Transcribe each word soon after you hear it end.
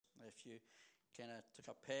if you kind of took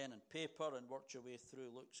a pen and paper and worked your way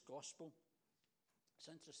through Luke's Gospel. It's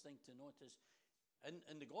interesting to notice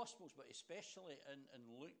in the Gospels, but especially in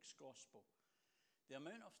Luke's Gospel, the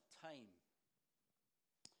amount of time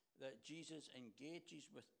that Jesus engages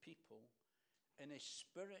with people in a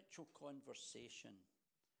spiritual conversation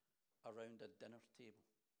around a dinner table.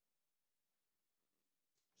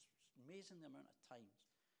 It's amazing the amount of times,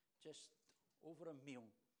 just over a meal.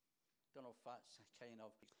 Don't know if that's a kind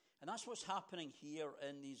of... And that's what's happening here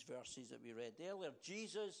in these verses that we read earlier.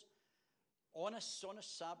 Jesus, on a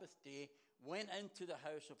Sabbath day, went into the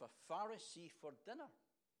house of a Pharisee for dinner,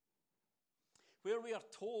 where we are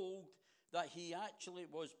told that he actually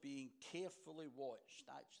was being carefully watched.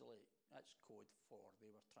 Actually, that's code for they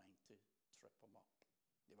were trying to trip him up.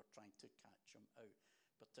 They were trying to catch him out,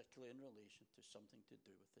 particularly in relation to something to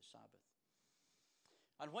do with the Sabbath.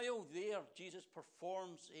 And while there, Jesus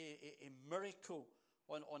performs a miracle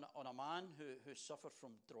on a man who suffered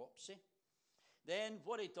from dropsy. Then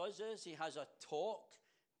what he does is he has a talk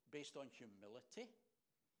based on humility.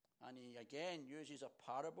 And he again uses a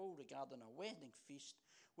parable regarding a wedding feast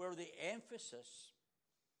where the emphasis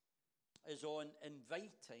is on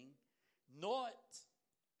inviting not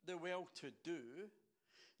the well-to-do,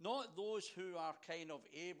 not those who are kind of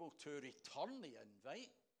able to return the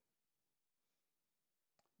invite,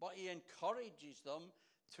 but he encourages them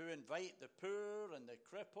to invite the poor and the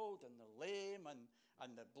crippled and the lame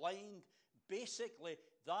and the blind. Basically,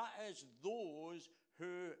 that is those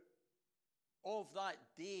who of that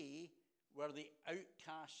day were the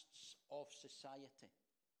outcasts of society.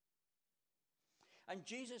 And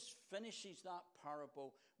Jesus finishes that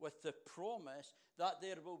parable with the promise that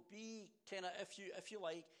there will be kind of, if you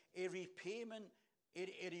like, a repayment,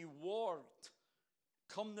 a reward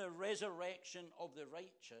come the resurrection of the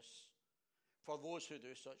righteous for those who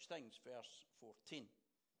do such things. Verse 14.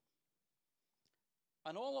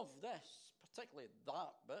 And all of this, particularly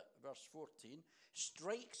that bit, verse 14,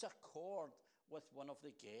 strikes a chord with one of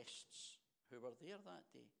the guests who were there that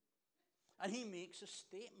day. And he makes a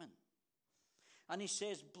statement. And he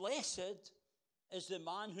says, "Blessed is the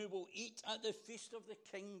man who will eat at the feast of the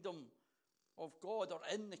kingdom of God," or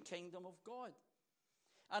in the kingdom of God.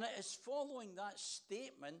 And it is following that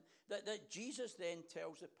statement that Jesus then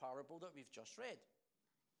tells the parable that we've just read.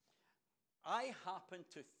 I happen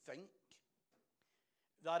to think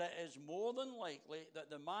that it is more than likely that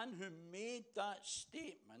the man who made that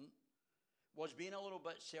statement was being a little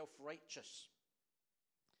bit self-righteous,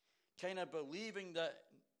 kind of believing that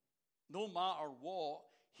no matter what,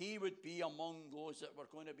 he would be among those that were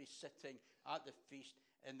going to be sitting at the feast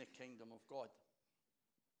in the kingdom of God.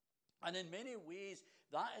 And in many ways,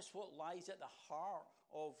 that is what lies at the heart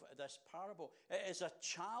of this parable. It is a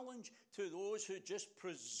challenge to those who just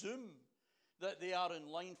presume that they are in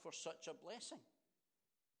line for such a blessing,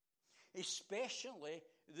 especially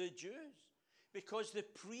the Jews. Because the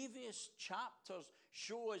previous chapters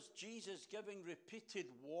show us Jesus giving repeated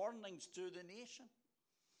warnings to the nation.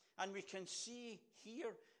 And we can see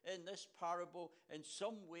here in this parable, in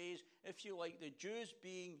some ways, if you like, the Jews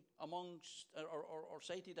being amongst or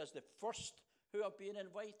cited as the first who are being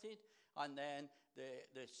invited, and then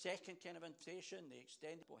the second kind of invitation, the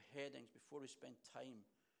extended headings before we spend time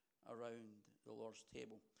around the Lord's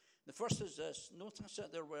table. The first is this: notice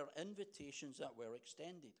that there were invitations that were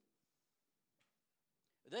extended.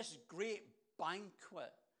 This great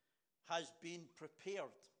banquet has been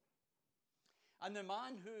prepared. And the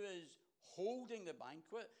man who is holding the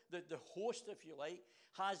banquet, the host, if you like,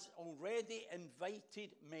 has already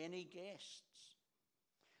invited many guests.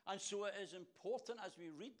 And so it is important as we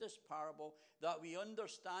read this parable that we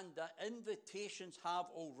understand that invitations have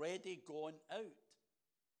already gone out.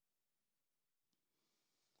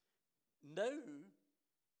 Now,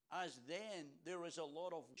 as then, there is a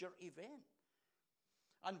lot of event.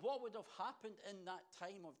 And what would have happened in that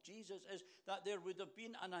time of Jesus is that there would have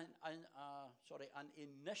been an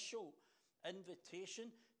initial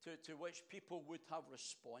invitation to which people would have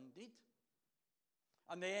responded.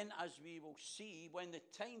 And then, as we will see, when the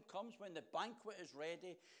time comes, when the banquet is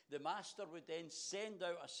ready, the master would then send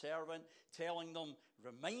out a servant telling them,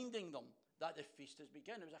 reminding them that the feast has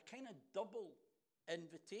begun. It was a kind of double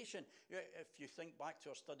invitation. If you think back to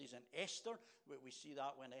our studies in Esther, we see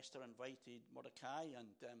that when Esther invited Mordecai and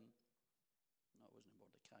no, it wasn't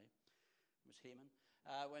Mordecai, it was Haman.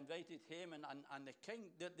 We invited Haman and the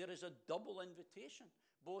king. There is a double invitation,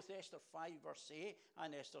 both Esther 5 verse 8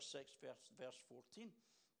 and Esther 6 verse 14.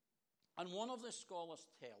 And one of the scholars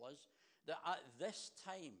tell us that at this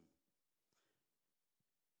time,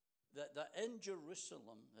 that in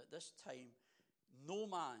Jerusalem at this time, no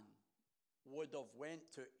man would have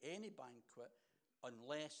went to any banquet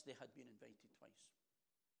unless they had been invited twice.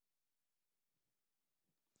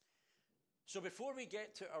 So before we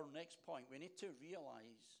get to our next point, we need to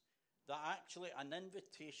realize that actually an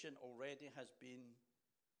invitation already has been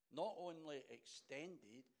not only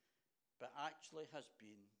extended, but actually has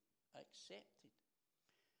been accepted.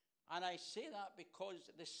 And I say that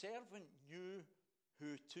because the servant knew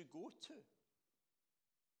who to go to.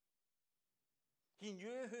 He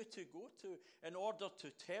knew who to go to in order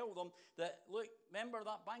to tell them that, look, remember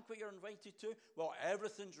that banquet you're invited to? Well,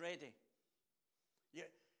 everything's ready.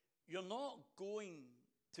 You're not going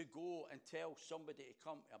to go and tell somebody to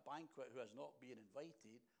come to a banquet who has not been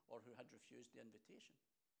invited or who had refused the invitation.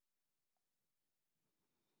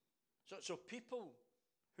 So people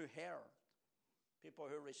who heard, people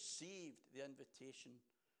who received the invitation,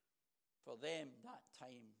 for them that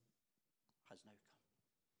time has now come.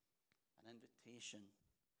 An invitation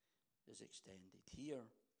is extended. Here,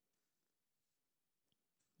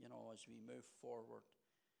 as we move forward,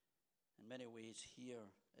 in many ways,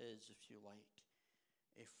 here is, if you like,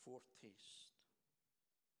 a foretaste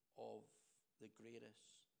of the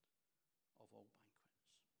greatest of all banquets.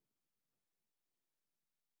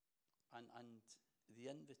 And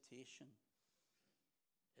the invitation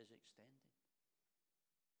is extended.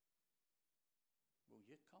 Will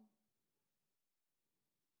you come?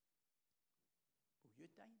 Will you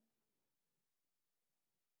dine?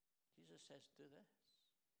 Jesus says, do this.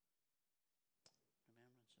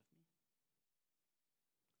 Remembrance of me.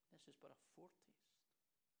 This is but a foretaste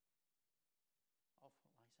of what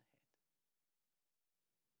lies ahead.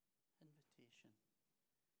 Invitation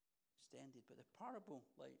extended. But the parable,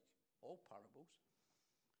 like all parables,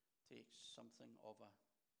 takes something of a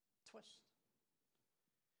twist.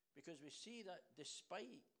 Because we see that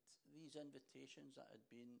despite these invitations that had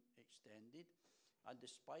been extended, and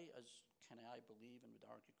despite, as I believe and would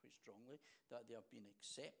argue quite strongly, that they have been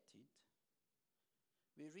accepted,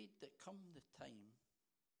 we read that come the time,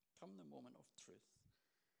 come the moment of truth,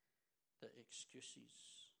 that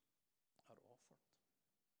excuses are offered.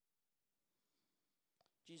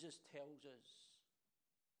 Jesus tells us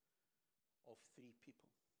of three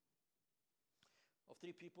people. Of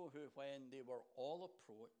three people who, when they were all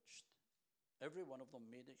approached, every one of them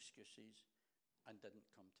made excuses and didn't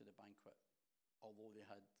come to the banquet, although they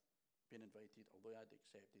had been invited, although they had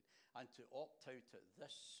accepted. And to opt out at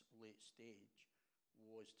this late stage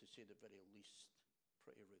was, to say the very least,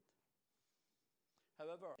 pretty rude.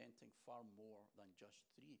 However, presenting far more than just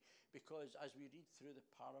three, because as we read through the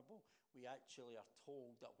parable, we actually are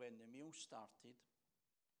told that when the meal started,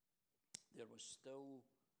 there was still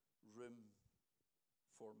room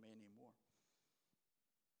for many more.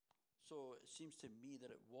 So it seems to me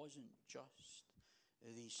that it wasn't just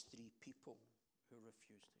these three people who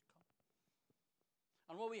refused to come.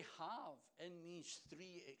 And what we have in these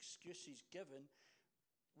three excuses given,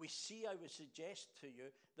 we see, I would suggest to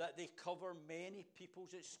you, that they cover many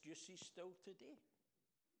people's excuses still today,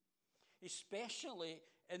 especially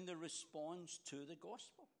in the response to the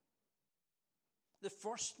gospel. The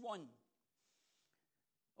first one,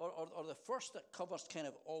 or the first that covers kind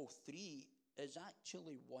of all three, is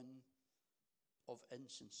actually one of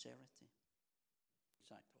insincerity.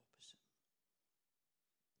 Exact opposite.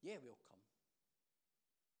 Yeah, we'll come.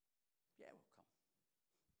 Yeah, we'll come.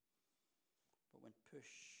 But when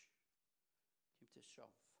push came to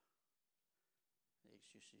shove, the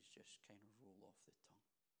excuses just kind of roll off the tongue.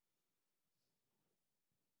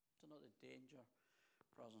 Do you know the danger,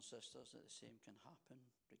 brothers and sisters, that the same can happen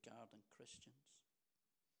regarding Christians?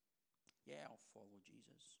 Yeah, I'll follow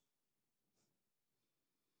Jesus.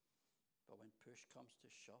 But when push comes to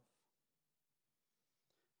shove,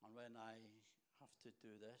 and when I have to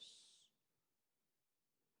do this,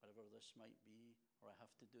 whatever this might be, or I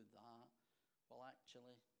have to do that, well,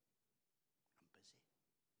 actually, I'm busy.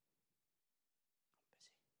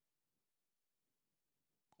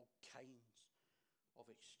 All kinds of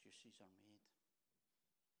excuses are made.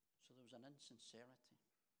 So there was an insincerity.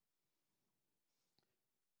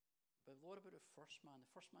 But what about the first man? The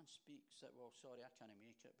first man speaks that, well, sorry, I can't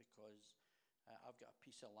make it because I've got a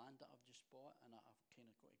piece of land that I've just bought and I've kind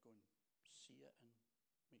of got to go and see it and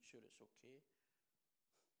make sure it's okay.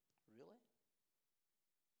 Really?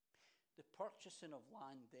 The purchasing of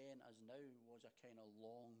land then, as now, was a kind of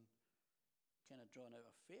long, kind of drawn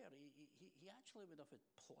out affair. He actually would have had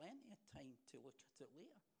plenty of time to look at it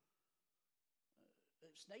later.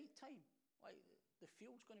 It's night time. Like, the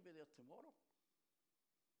field's going to be there tomorrow.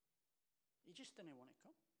 He just didn't want to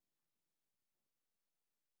come.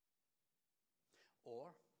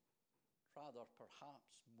 Or, rather,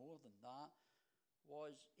 perhaps more than that,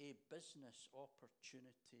 was a business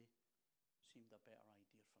opportunity seemed a better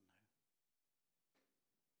idea for now.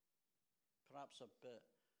 Perhaps a bit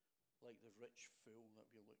like the rich fool that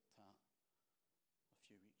we looked at a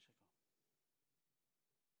few weeks ago.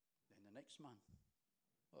 Then the next man,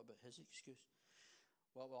 what about his excuse?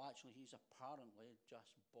 Well, actually, he's apparently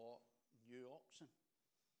just bought new oxen.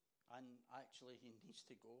 And actually, he needs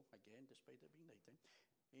to go, again, despite it being nighttime,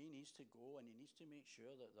 he needs to go and he needs to make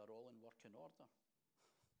sure that they're all in working order.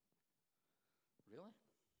 Really?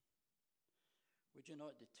 Would you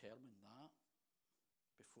not determine that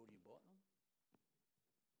before you bought them?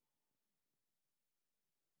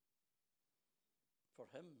 For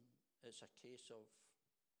him, it's a case of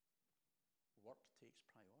work takes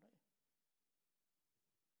priority.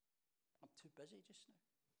 I'm too busy just now.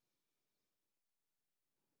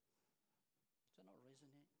 Does that not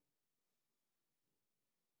resonate?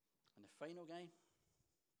 And the final guy,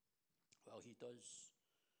 well, he does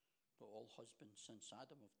what all husbands since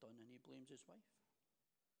Adam have done, and he blames his wife.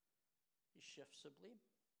 He shifts the blame.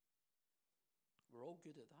 We're all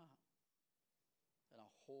good at that in a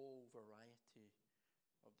whole variety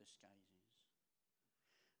of disguises.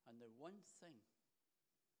 And the one thing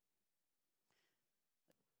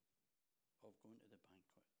of going to the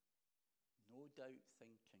banquet, no doubt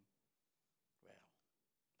thinking, well,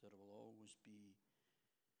 there will always be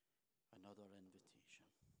another invitation.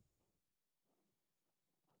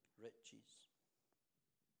 Riches,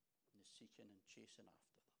 and the seeking and chasing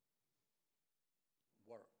after them.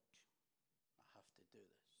 Work, I have to do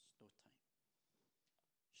this, no time.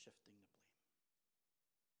 Shifting the blame.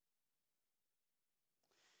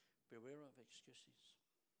 Beware of excuses.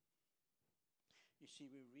 You see,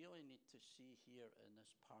 we really need to see here in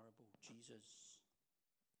this parable Jesus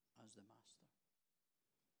as the master.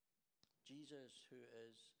 Jesus who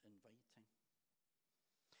is inviting.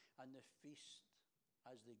 And the feast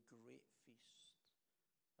as the great feast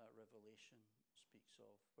that Revelation speaks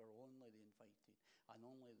of, where only the invited and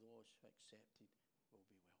only those who accepted will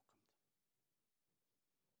be welcomed.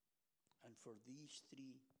 And for these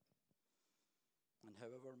three, and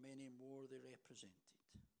however many more they represented,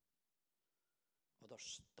 other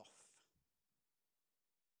stuff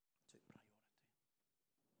took priority.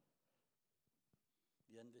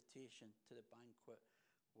 The invitation to the banquet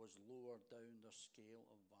was lower down the scale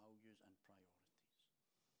of values and priorities.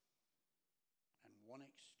 And one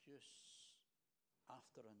excuse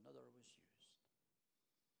after another was used.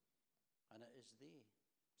 And it is they,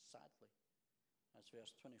 sadly, as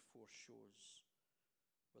verse 24 shows,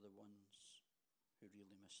 were the ones who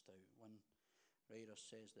really missed out. One writer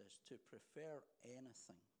says this: to prefer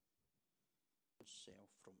anything itself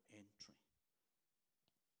from entry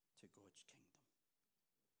to God's kingdom.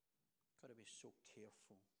 Got to be so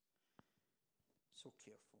careful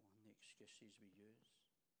in the excuses we use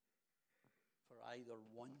for either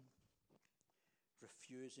one,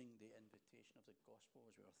 refusing the invitation of the gospel,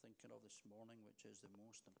 as we were thinking of this morning, which is the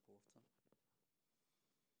most important,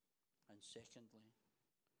 and secondly,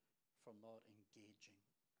 for not engaging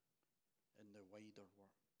in the wider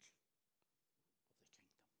work of the kingdom.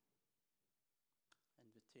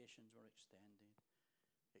 Invitations were extended,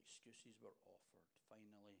 excuses were offered.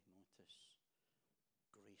 Finally, notice,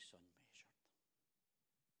 grace unmeasured.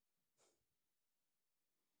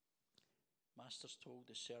 Master's told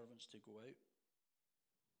the servants to go out,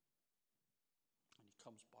 and he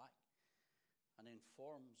comes back and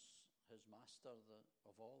informs his master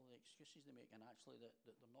of all the excuses they make, and actually that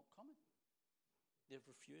they're not coming. They've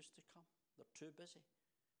refused to come. They're too busy.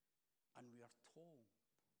 And we are told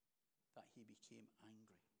that he became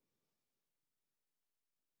angry.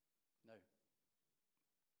 Now,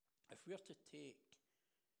 if we're to take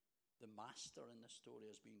the master in this story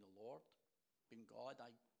as being the Lord, being God,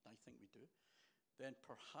 I think we do, then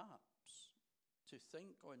perhaps to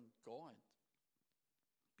think on God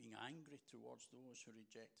being angry towards those who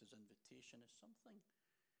reject his invitation is something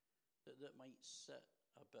that might sit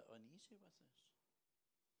a bit uneasy with us.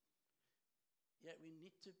 Yet we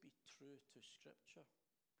need to be true to Scripture,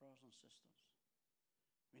 brothers and sisters.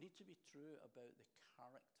 We need to be true about the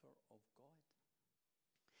character of God.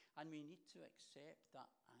 And we need to accept that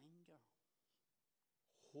anger,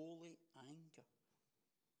 holy anger,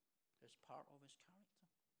 is part of his character.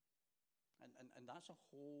 And that's a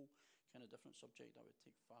whole kind of different subject that would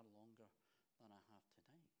take far longer than I have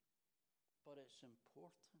tonight. But it's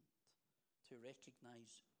important to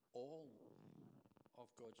recognize all of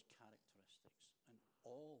God's characteristics and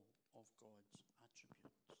all of God's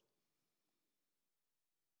attributes.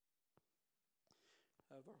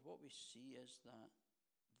 However, what we see is that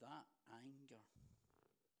anger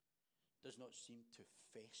does not seem to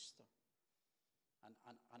fester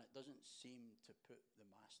And it doesn't seem to put the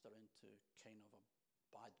master into kind of a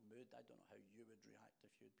bad mood. I don't know how you would react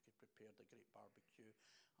if you'd prepared a great barbecue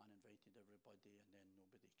and invited everybody and then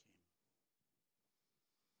nobody came.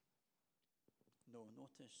 No,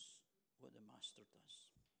 notice what the master does.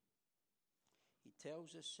 He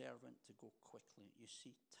tells his servant to go quickly. You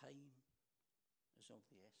see, time is of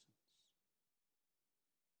the essence.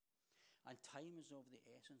 And time is of the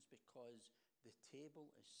essence because the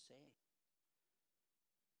table is set.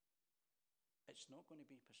 It's not going to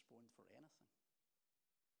be postponed for anything.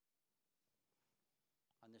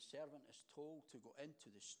 And the servant is told to go into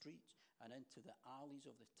the streets and into the alleys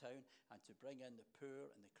of the town and to bring in the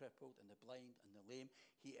poor and the crippled and the blind and the lame.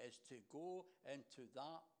 He is to go into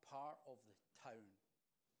that part of the town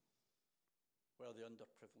where the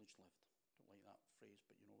underprivileged lived. Don't like that phrase,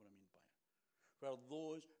 but you know what I mean by it. Where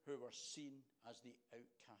those who were seen as the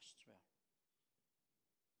outcasts were.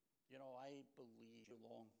 You know, I believe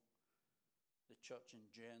long the church in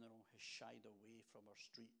general has shied away from our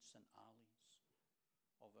streets and alleys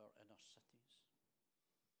of our inner cities.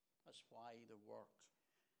 That's why the work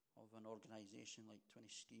of an organisation like 20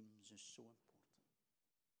 Schemes is so important.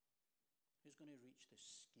 Who's going to reach the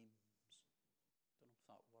schemes? I don't know if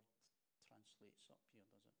that word translates up here,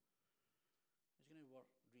 does it? Who's going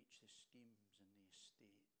to reach the schemes and the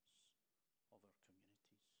estates of our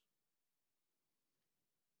communities?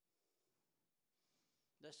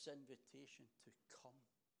 This invitation to come,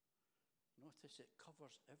 notice it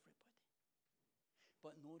covers everybody.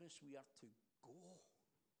 But notice we are to go.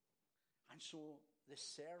 And so the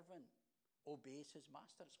servant obeys his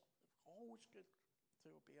master. It's always good to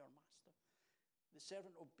obey our master. The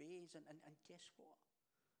servant obeys, and guess what?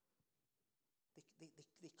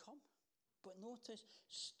 They come. But notice,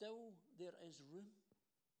 still there is room.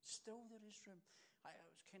 Still there is room. I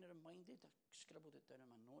was kind of reminded, I scribbled it down in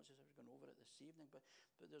my notes as I was going over it this evening, but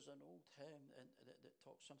there's an old hymn that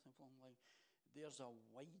talks something along the line. There's a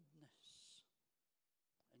wideness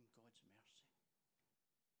in God's mercy.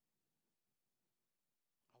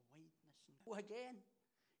 A wideness. Well, again,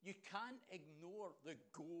 you can't ignore the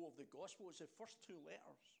go of the gospel. It's the first two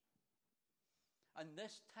letters. And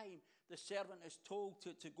this time, the servant is told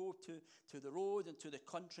to go to the road and to the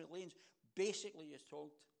country lanes. Basically, he's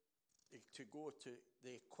told to go to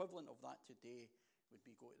the equivalent of that today would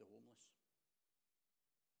be go to the homeless.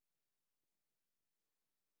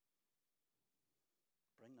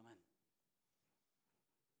 Bring them in.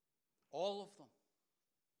 All of them.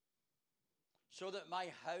 So that my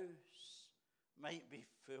house might be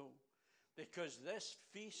full. Because this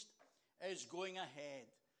feast is going ahead.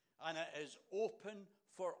 And it is open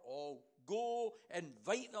for all. Go,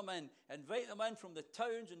 invite them in. Invite them in from the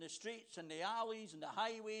towns and the streets and the alleys and the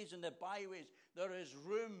highways and the byways. There is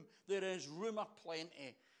room. There is room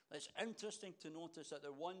aplenty. It's interesting to notice that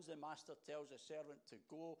the ones the master tells the servant to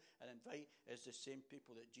go and invite is the same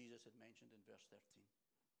people that Jesus had mentioned in verse 13.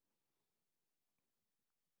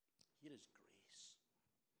 Here is grace.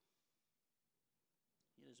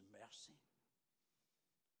 Here is mercy.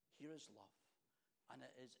 Here is love. And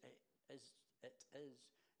it is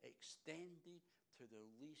extended to the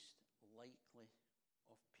least likely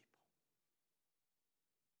of people.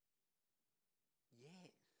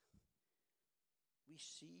 Yet, we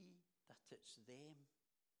see that it's them,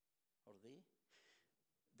 or they,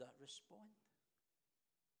 that respond.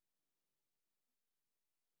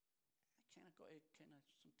 I kind of got to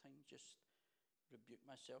sometimes just rebuke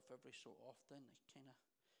myself every so often. I kind of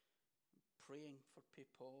praying for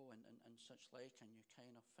people and such like, and you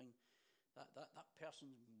kind of think that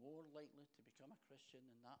person's more likely to become a Christian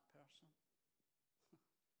than that person.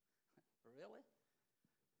 Really?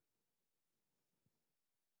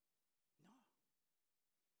 No.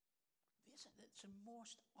 It's the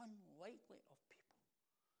most unlikely of people.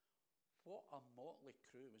 What a motley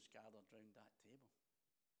crew was gathered round that table.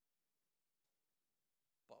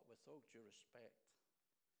 But with all due respect,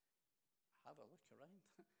 have a look around.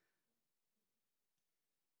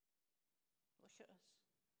 Look at us.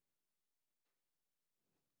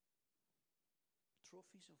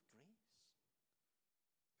 Trophies of grace.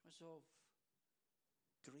 Because of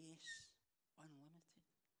grace unlimited.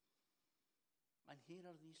 And here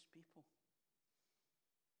are these people.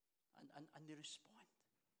 And they respond.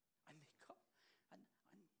 And they come. And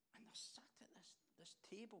they're sat at this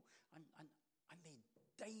table. And they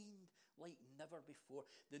dined like never before.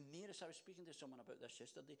 The nearest, I was speaking to someone about this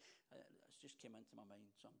yesterday. It just came into my mind,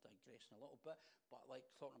 so I'm digressing a little bit. But like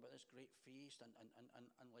talking about this great feast and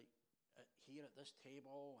like here at this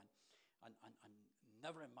table and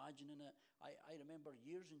never imagining it. I remember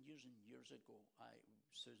years and years and years ago,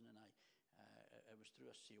 Susan and I, it was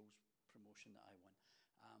through a sales promotion that I won.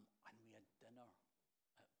 And we had dinner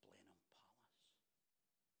at Blenheim Palace.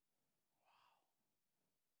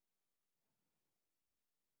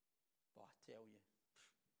 Wow. But I tell you,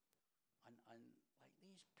 and like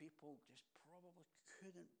these people just probably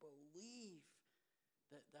couldn't believe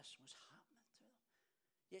that this was happening to them.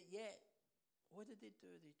 Yet, what did they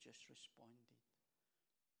do? They just responded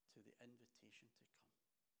to the invitation to come.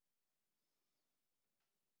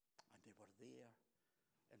 And they were there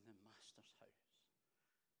in the Master's house,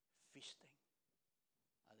 feasting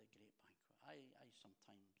at the great banquet. I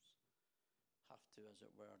sometimes have to, as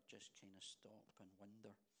it were, just kind of stop and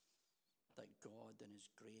wonder that God in his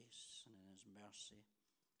grace and in his mercy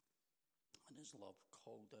and his love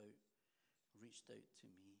called out, reached out to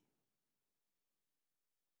me,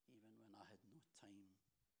 even when I had no time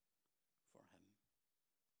for him.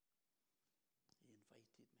 He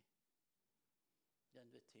invited me. The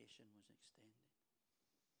invitation was extended.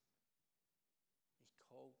 He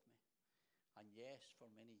called me. And yes,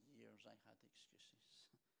 for many years I had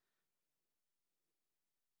excuses.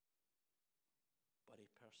 But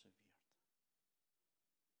he persevered.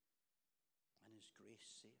 And his grace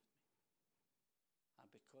saved me. And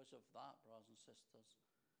because of that, brothers and sisters,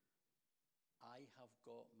 I have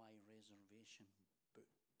got my reservation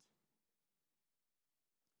booked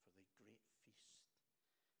for the great feast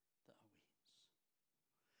that awaits.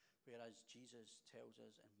 Whereas Jesus tells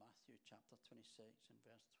us in Matthew chapter 26 and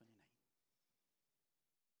verse 29,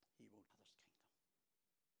 he will Father's kingdom.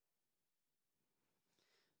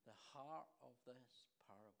 The heart of this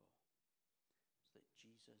parable is that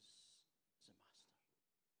Jesus is the master.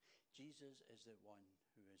 Jesus is the one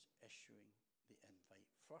who is issuing the invite.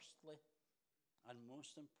 Firstly, and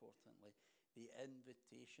most importantly, the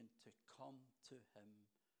invitation to come to him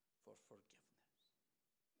for forgiveness.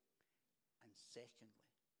 And secondly,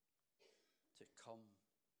 to come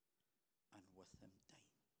and with him dine.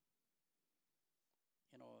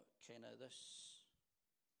 You know, kind of this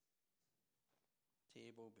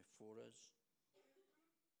table before us,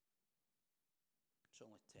 it's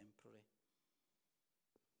only temporary.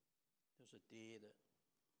 There's a day that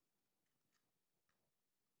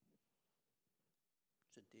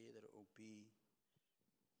it will be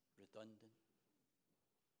redundant.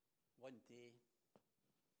 One day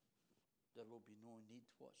there will be no need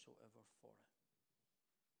whatsoever for it.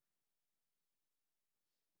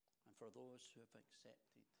 And for those who have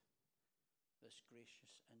accepted this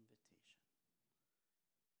gracious invitation,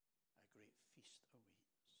 a great feast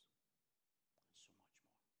awaits, and so much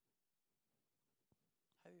more.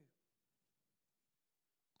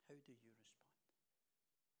 How do you respond?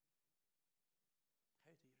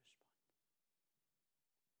 How do you respond?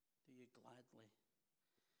 Do you gladly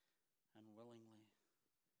and willingly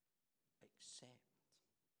accept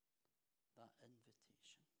that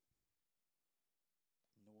invitation,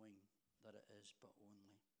 knowing that it is but only